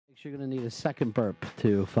actually going to need a second burp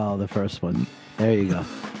to follow the first one. There you go.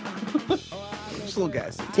 Just a little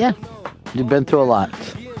gas. Yeah, you've been through a lot.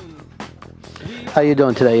 How you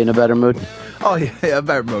doing today? You in a better mood? Oh, yeah,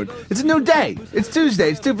 better mood. It's a new day. It's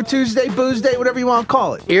Tuesday. It's Super Tuesday, Booze Day, whatever you want to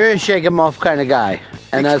call it. You're a shake 'em off kind of guy,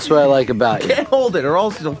 and that's what I like about you. Can't hold it, or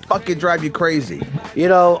else it'll fucking drive you crazy. You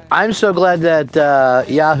know, I'm so glad that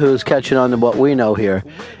Yahoo's catching on to what we know here.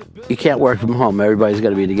 You can't work from home. Everybody's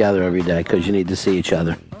got to be together every day because you need to see each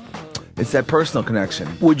other. It's that personal connection.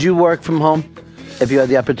 Would you work from home if you had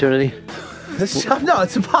the opportunity? No,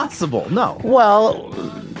 it's impossible. No. Well,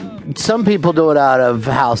 some people do it out of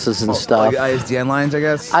houses and stuff. Like ISDN lines, I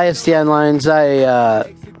guess? ISDN lines.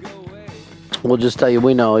 We'll just tell you,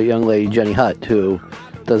 we know a young lady, Jenny Hutt, who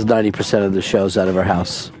does 90% of the shows out of her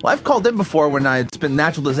house. Well, I've called in before when it's been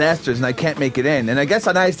natural disasters and I can't make it in. And I guess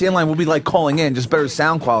on ISDN line, we'll be like calling in, just better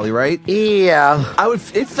sound quality, right? Yeah.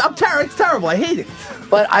 It's terrible. I hate it.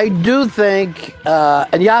 But I do think,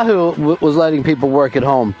 and Yahoo was letting people work at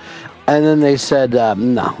home. And then they said,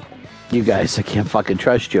 no, you guys, I can't fucking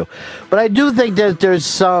trust you. But I do think that there's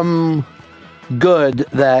some good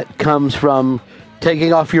that comes from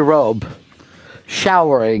taking off your robe,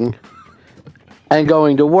 showering, and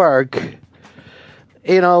going to work.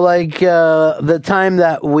 You know, like the time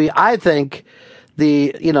that I think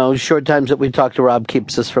the, short times that we talk to Rob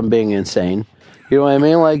keeps us from being insane. You know what I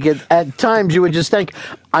mean? Like at times you would just think,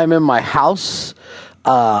 I'm in my house.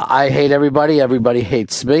 I hate everybody. Everybody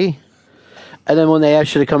hates me. And then when they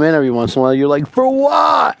ask you to come in every once in a while, you're like, for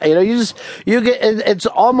what? It's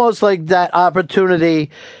almost like that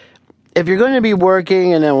opportunity. If you're going to be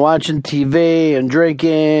working and then watching TV and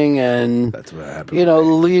drinking and, that's what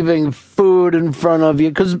happened, leaving food in front of you,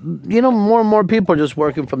 because, more and more people are just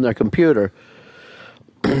working from their computer.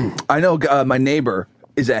 I know my neighbor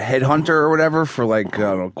is a headhunter or whatever for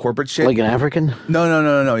corporate shit. Like an African?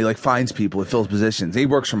 No. He finds people, he fills positions. He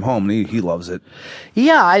works from home and he loves it.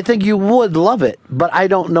 Yeah, I think you would love it, but I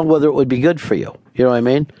don't know whether it would be good for you. You know what I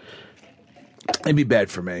mean? It'd be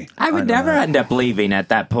bad for me. I would never end up leaving at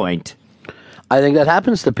that point. I think that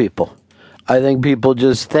happens to people. I think people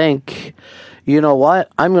just think, you know what?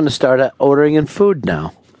 I'm going to start ordering in food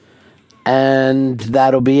now. And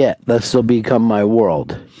that'll be it. This will become my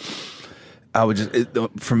world. I would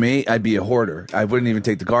for me, I'd be a hoarder. I wouldn't even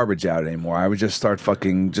take the garbage out anymore. I would just start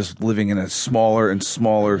just living in a smaller and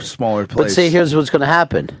smaller place. But see, here's what's going to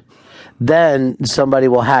happen. Then somebody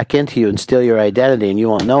will hack into you and steal your identity and you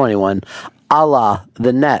won't know anyone. A la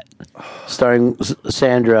The Net, starring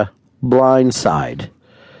Sandra Blindside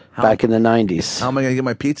back in the 90s. How am I going to get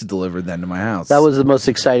my pizza delivered then to my house? That was the most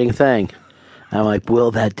exciting thing. I'm like,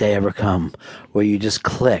 will that day ever come where you just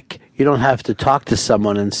click? You don't have to talk to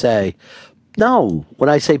someone and say, no, when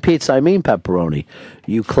I say pizza, I mean pepperoni.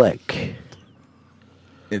 You click.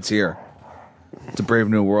 It's here. It's a brave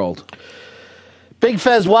new world. Big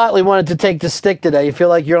Fez Watley wanted to take the stick today. You feel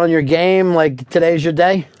like you're on your game, like today's your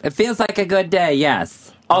day? It feels like a good day,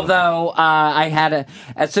 yes. Although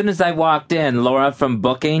as soon as I walked in, Laura from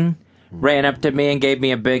booking ran up to me and gave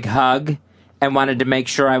me a big hug and wanted to make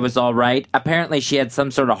sure I was all right. Apparently she had some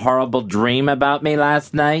sort of horrible dream about me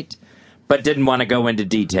last night, but didn't want to go into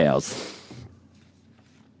details.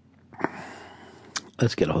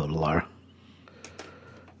 Let's get a hold of Laura.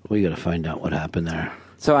 We got to find out what happened there.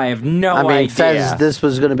 So I have no idea. Fez, this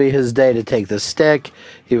was going to be his day to take the stick.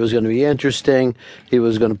 He was going to be interesting. He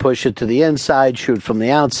was going to push it to the inside, shoot from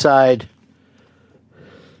the outside.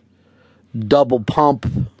 Double pump.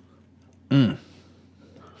 Getting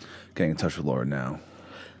in touch with Laura now.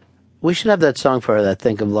 We should have that song for her, that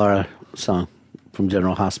Think of Laura song from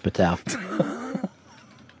General Hospital.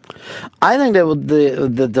 I think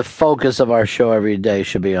that the focus of our show every day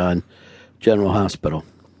should be on General Hospital.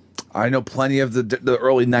 I know plenty of the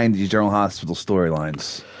early 90s General Hospital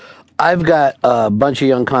storylines. I've got a bunch of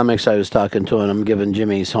young comics I was talking to, and I'm giving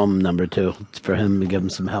Jimmy's home number too. It's for him to give him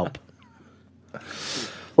some help.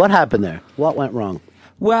 What happened there? What went wrong?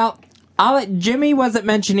 Well, Jimmy wasn't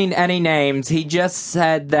mentioning any names. He just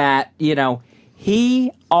said that,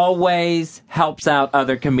 he always helps out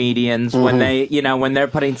other comedians when when they're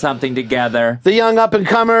putting something together. The young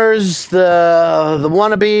up-and-comers, the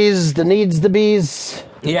wannabes, the needs-to-bees.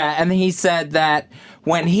 Yeah, and he said that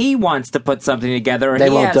when he wants to put something together, he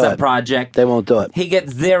has a project, they won't do it. He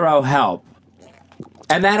gets zero help.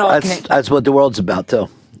 And that's what the world's about, too.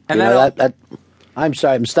 And I'm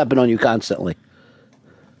sorry, I'm stepping on you constantly.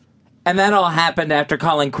 And that all happened after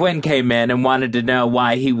Colin Quinn came in and wanted to know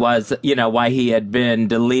why why he had been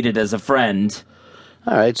deleted as a friend.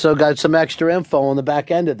 All right, so got some extra info on the back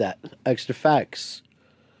end of that. Extra facts.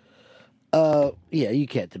 Yeah, you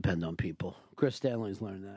can't depend on people. Chris Stanley's learned that.